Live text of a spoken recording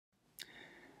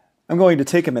I'm going to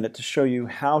take a minute to show you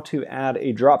how to add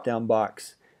a drop-down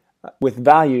box with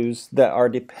values that are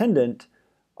dependent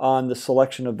on the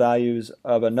selection of values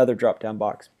of another drop-down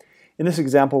box. In this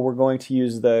example, we're going to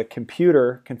use the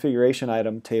computer configuration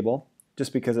item table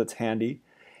just because it's handy.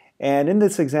 And in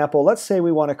this example, let's say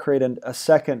we want to create a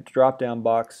second drop-down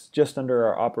box just under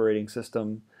our operating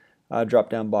system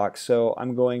drop-down box. So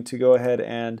I'm going to go ahead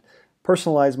and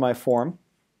personalize my form.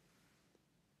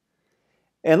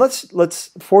 And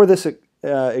let's for this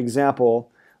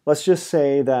example, let's just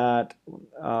say that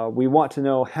we want to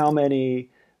know how many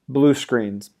blue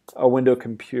screens a Windows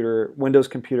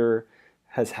computer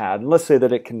has had. And let's say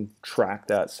that it can track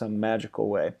that some magical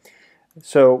way.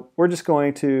 So we're just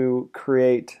going to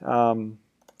create and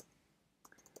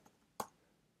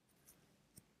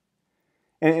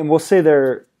we'll say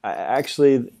there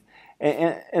actually,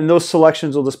 and those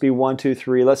selections will just be 1, 2,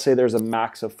 3. Let's say there's a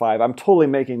max of 5. I'm totally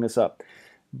making this up,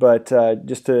 but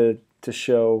just to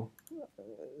show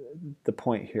the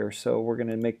point here. So we're going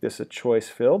to make this a choice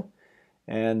field,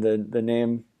 and the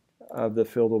name of the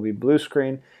field will be blue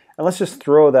screen. And let's just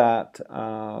throw that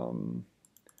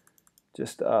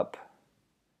just up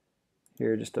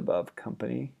here, just above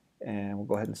company, and we'll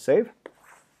go ahead and save.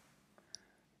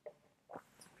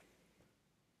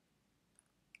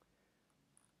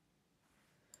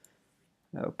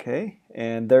 Okay,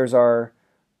 and there's our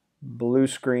blue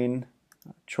screen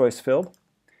choice field.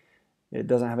 It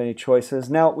doesn't have any choices.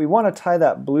 Now we want to tie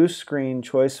that blue screen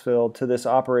choice field to this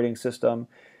operating system.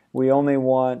 We only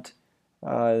want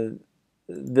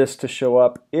this to show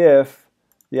up if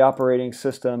the operating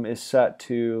system is set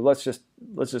to, let's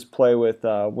just play with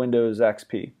Windows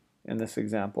XP in this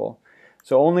example.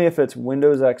 So only if it's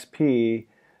Windows XP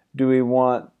do we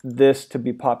want this to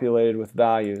be populated with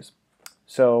values.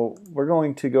 So we're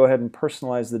going to go ahead and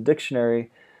personalize the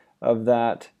dictionary of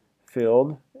that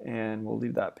field, and we'll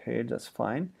leave that page, that's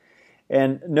fine.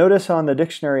 And notice on the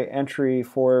dictionary entry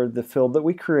for the field that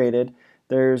we created,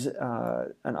 there's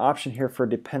an option here for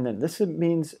dependent. This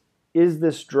means, is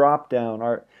this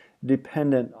drop-down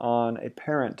dependent on a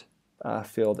parent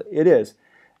field? It is.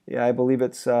 Yeah, I believe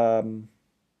it's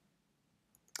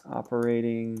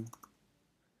operating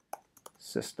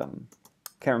system.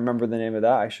 Can't remember the name of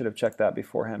that. I should have checked that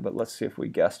beforehand, but let's see if we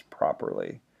guessed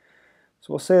properly. So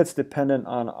we'll say it's dependent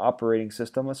on operating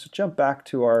system. Let's jump back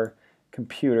to our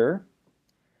computer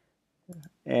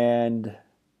and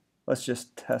let's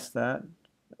just test that.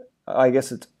 I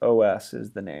guess it's OS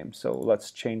is the name, so let's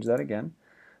change that again.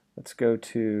 Let's go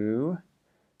to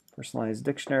personalized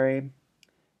dictionary,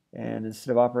 and instead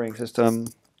of operating system,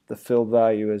 the field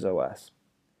value is OS.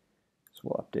 So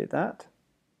we'll update that.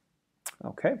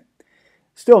 Okay.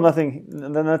 Still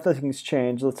nothing's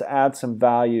changed. Let's add some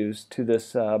values to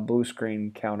this blue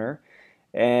screen counter,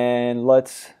 and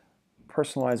let's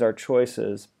personalize our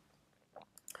choices.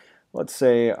 Let's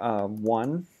say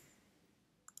 1,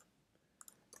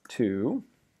 2,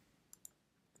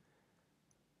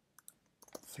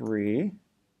 3,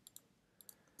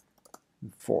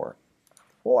 4.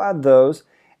 We'll add those,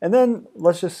 and then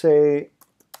let's just say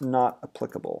not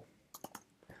applicable.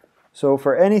 So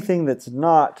for anything that's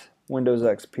not Windows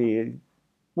XP,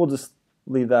 we'll just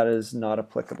leave that as not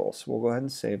applicable. So we'll go ahead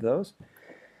and save those.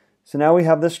 So now we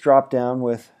have this drop down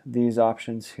with these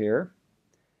options here,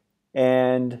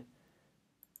 and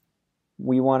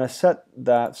we want to set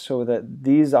that so that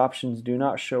these options do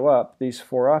not show up, these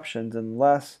 4 options,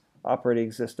 unless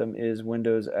operating system is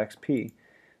Windows XP.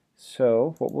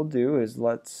 So what we'll do is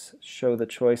let's show the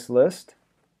choice list,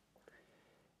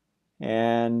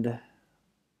 and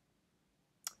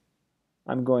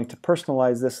I'm going to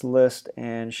personalize this list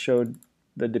and show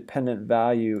the dependent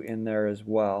value in there as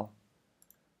well.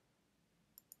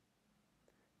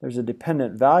 There's a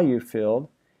dependent value field,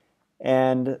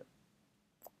 and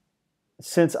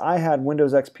since I had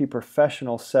Windows XP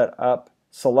Professional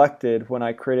selected when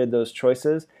I created those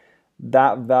choices,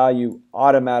 that value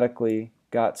automatically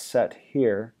got set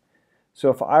here. So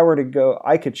if I were to go,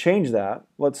 I could change that.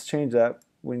 Let's change that.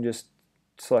 We can just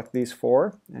select these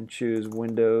 4 and choose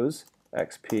Windows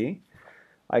XP.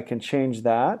 I can change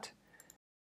that.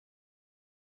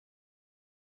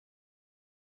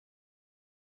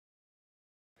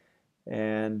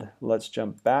 And let's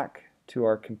jump back to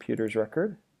our computer's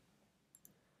record.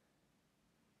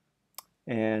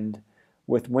 And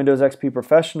with Windows XP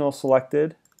Professional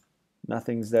selected,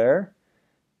 nothing's there.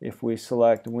 If we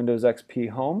select Windows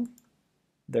XP Home,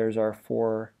 there's our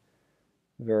 4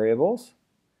 variables.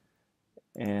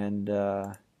 And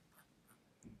if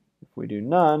we do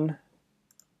none,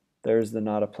 there's the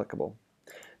not applicable.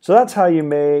 So that's how you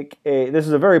make this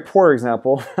is a very poor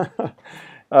example,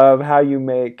 of how you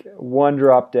make one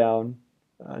drop-down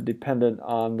dependent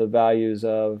on the values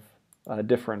of a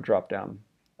different drop-down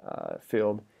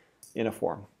field in a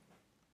form.